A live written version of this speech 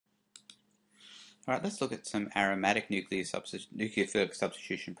Alright, let's look at some aromatic nucleophilic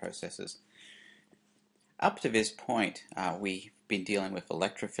substitution processes. Up to this point, we've been dealing with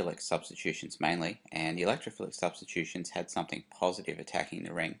electrophilic substitutions mainly, and the electrophilic substitutions had something positive attacking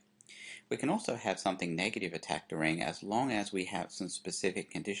the ring. We can also have something negative attack the ring as long as we have some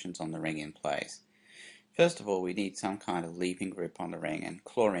specific conditions on the ring in place. First of all, we need some kind of leaving group on the ring, and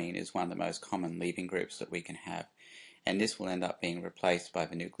chlorine is one of the most common leaving groups that we can have, and this will end up being replaced by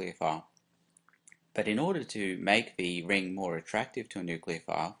the nucleophile. But in order to make the ring more attractive to a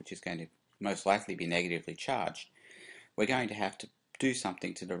nucleophile, which is going to most likely be negatively charged, we're going to have to do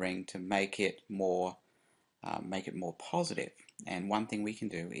something to the ring to make it more positive. And one thing we can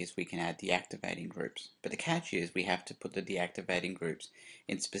do is we can add deactivating groups. But the catch is we have to put the deactivating groups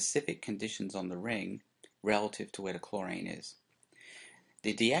in specific conditions on the ring relative to where the chlorine is.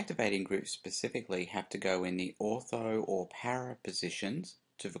 The deactivating groups specifically have to go in the ortho or para positions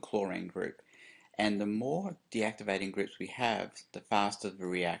to the chlorine group. And the more deactivating groups we have, the faster the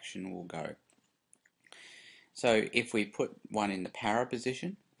reaction will go. So if we put one in the para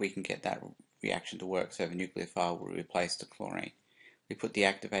position, we can get that reaction to work, so the nucleophile will replace the chlorine. We put the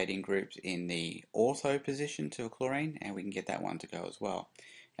activating groups in the ortho position to a chlorine, and we can get that one to go as well.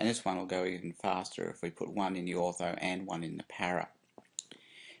 And this one will go even faster if we put one in the ortho and one in the para.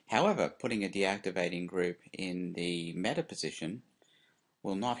 However, putting a deactivating group in the meta position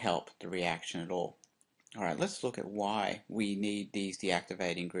will not help the reaction at all. Alright, let's look at why we need these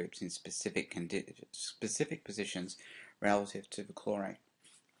deactivating groups in specific positions relative to the chlorine.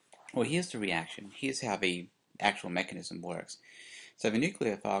 Well, here's the reaction. Here's how the actual mechanism works. So the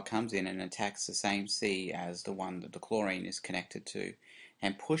nucleophile comes in and attacks the same C as the one that the chlorine is connected to,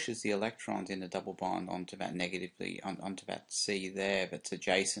 and pushes the electrons in the double bond onto that C there that's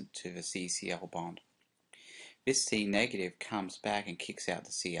adjacent to the CCl bond. This C negative comes back and kicks out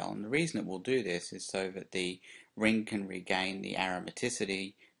the Cl, and the reason it will do this is so that the ring can regain the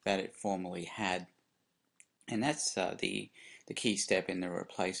aromaticity that it formerly had, and that's the key step in the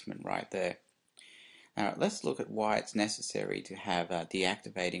replacement right there. Now let's look at why it's necessary to have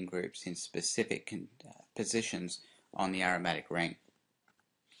deactivating groups in specific positions on the aromatic ring.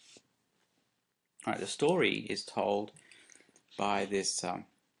 All right, the story is told by this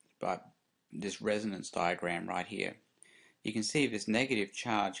resonance diagram right here. You can see this negative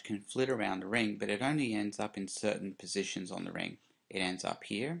charge can flit around the ring, but it only ends up in certain positions on the ring. It ends up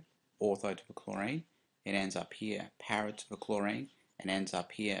here, ortho to the chlorine. It ends up here, para to the chlorine, and ends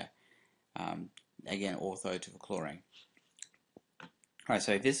up here, again, ortho to the chlorine. Alright,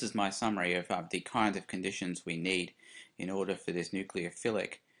 so this is my summary of the kinds of conditions we need in order for this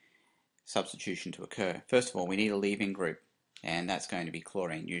nucleophilic substitution to occur. First of all, we need a leaving group, and that's going to be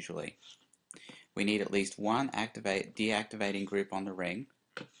chlorine usually. We need at least one deactivating group on the ring,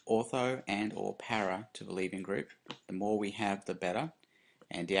 ortho and or para to the leaving group. The more we have, the better.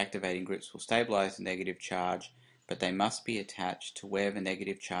 And deactivating groups will stabilize the negative charge, but they must be attached to where the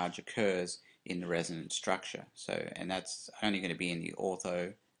negative charge occurs in the resonance structure. And that's only going to be in the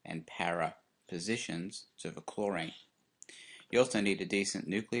ortho and para positions to the chlorine. You also need a decent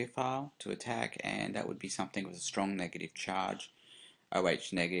nucleophile to attack, and that would be something with a strong negative charge.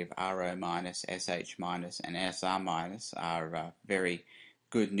 OH negative, RO minus, SH minus, and SR minus are very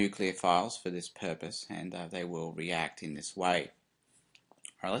good nucleophiles for this purpose, and they will react in this way.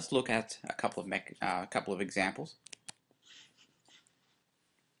 Alright, let's look at a couple of examples.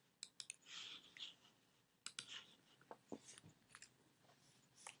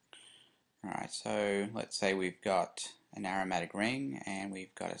 Alright, so let's say we've got an aromatic ring and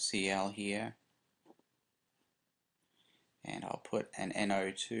we've got a Cl here, and I'll put an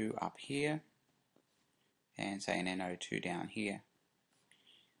NO2 up here and say an NO2 down here,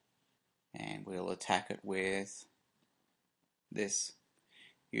 and we'll attack it with this.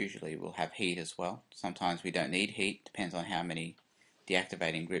 Usually we'll have heat as well. Sometimes we don't need heat, depends on how many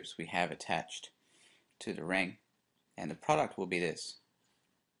deactivating groups we have attached to the ring, and the product will be this.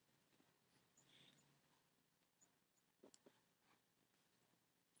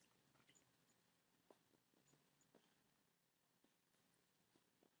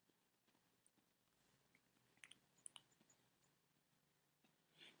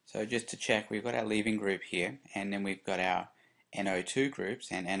 So just to check, we've got our leaving group here, and then we've got our NO2 groups,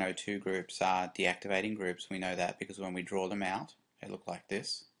 and NO2 groups are deactivating groups. We know that because when we draw them out, they look like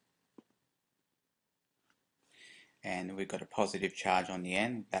this. And we've got a positive charge on the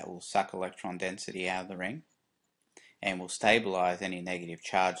end that will suck electron density out of the ring and will stabilize any negative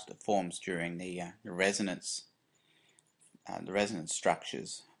charge that forms during the resonance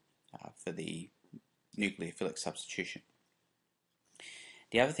structures for the nucleophilic substitution.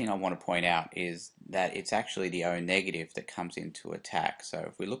 The other thing I want to point out is that it's actually the O negative that comes into attack. So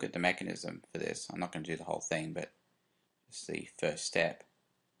if we look at the mechanism for this, I'm not going to do the whole thing, but it's the first step.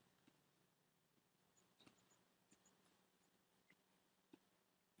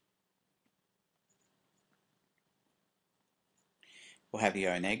 We'll have the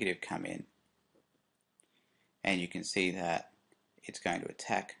O negative come in, and you can see that it's going to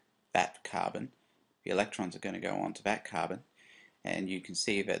attack that carbon. The electrons are going to go on to that carbon, and you can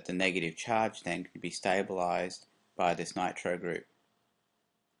see that the negative charge then can be stabilized by this nitro group.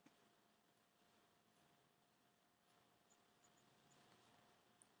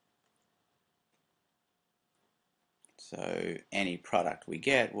 So any product we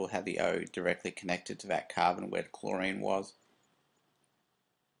get will have the O directly connected to that carbon where the chlorine was.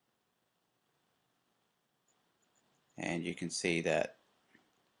 And you can see that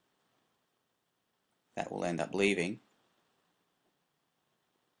that will end up leaving.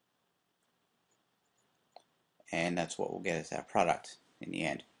 And that's what we'll get as our product in the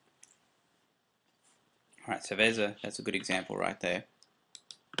end. Alright, so that's a good example right there.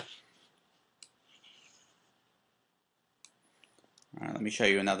 Alright, let me show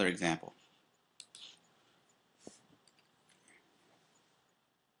you another example.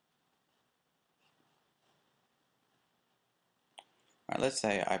 Alright, let's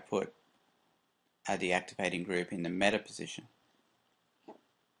say I put a deactivating group in the meta position.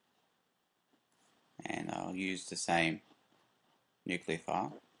 And I'll use the same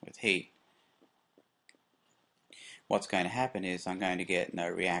nucleophile with heat. What's going to happen is I'm going to get no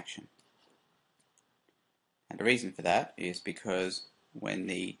reaction. And the reason for that is because when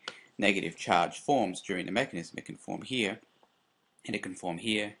the negative charge forms during the mechanism, it can form here, and it can form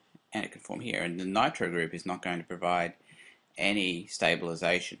here, and it can form here. And the nitro group is not going to provide any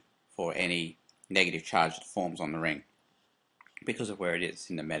stabilization for any negative charge that forms on the ring because of where it is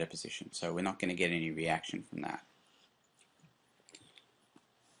in the meta position. So we're not going to get any reaction from that.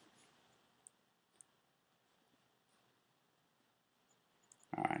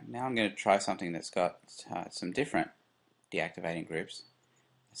 Alright, now I'm going to try something that's got some different deactivating groups.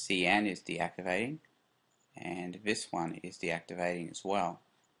 CN is deactivating, and this one is deactivating as well.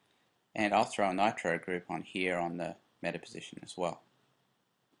 And I'll throw a nitro group on here on the meta position as well.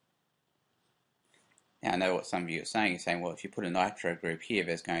 Now I know what some of you are saying. You're saying, well, if you put a nitro group here,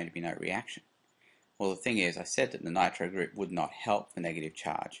 there's going to be no reaction. Well, the thing is, I said that the nitro group would not help the negative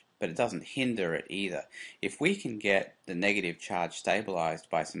charge, but it doesn't hinder it either. If we can get the negative charge stabilized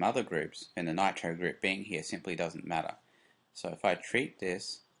by some other groups, then the nitro group being here simply doesn't matter. So if I treat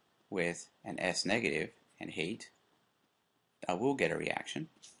this with an S negative and heat, I will get a reaction.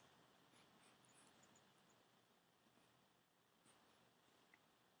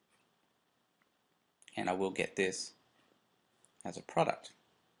 And I will get this as a product.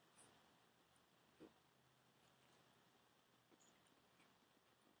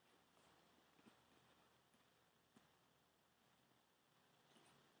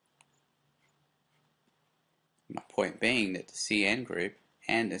 My point being that the CN group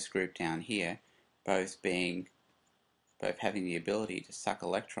and this group down here both having the ability to suck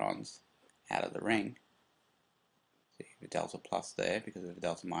electrons out of the ring. See the delta plus there because of the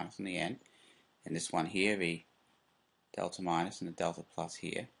delta minus on the end, and this one here, the delta minus and the delta plus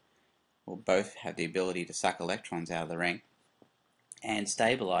here, will both have the ability to suck electrons out of the ring and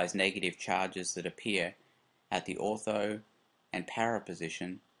stabilize negative charges that appear at the ortho and para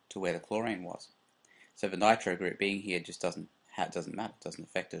position to where the chlorine was. So the nitro group being here just doesn't matter, doesn't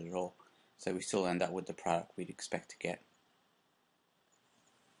affect it at all. So we still end up with the product we'd expect to get.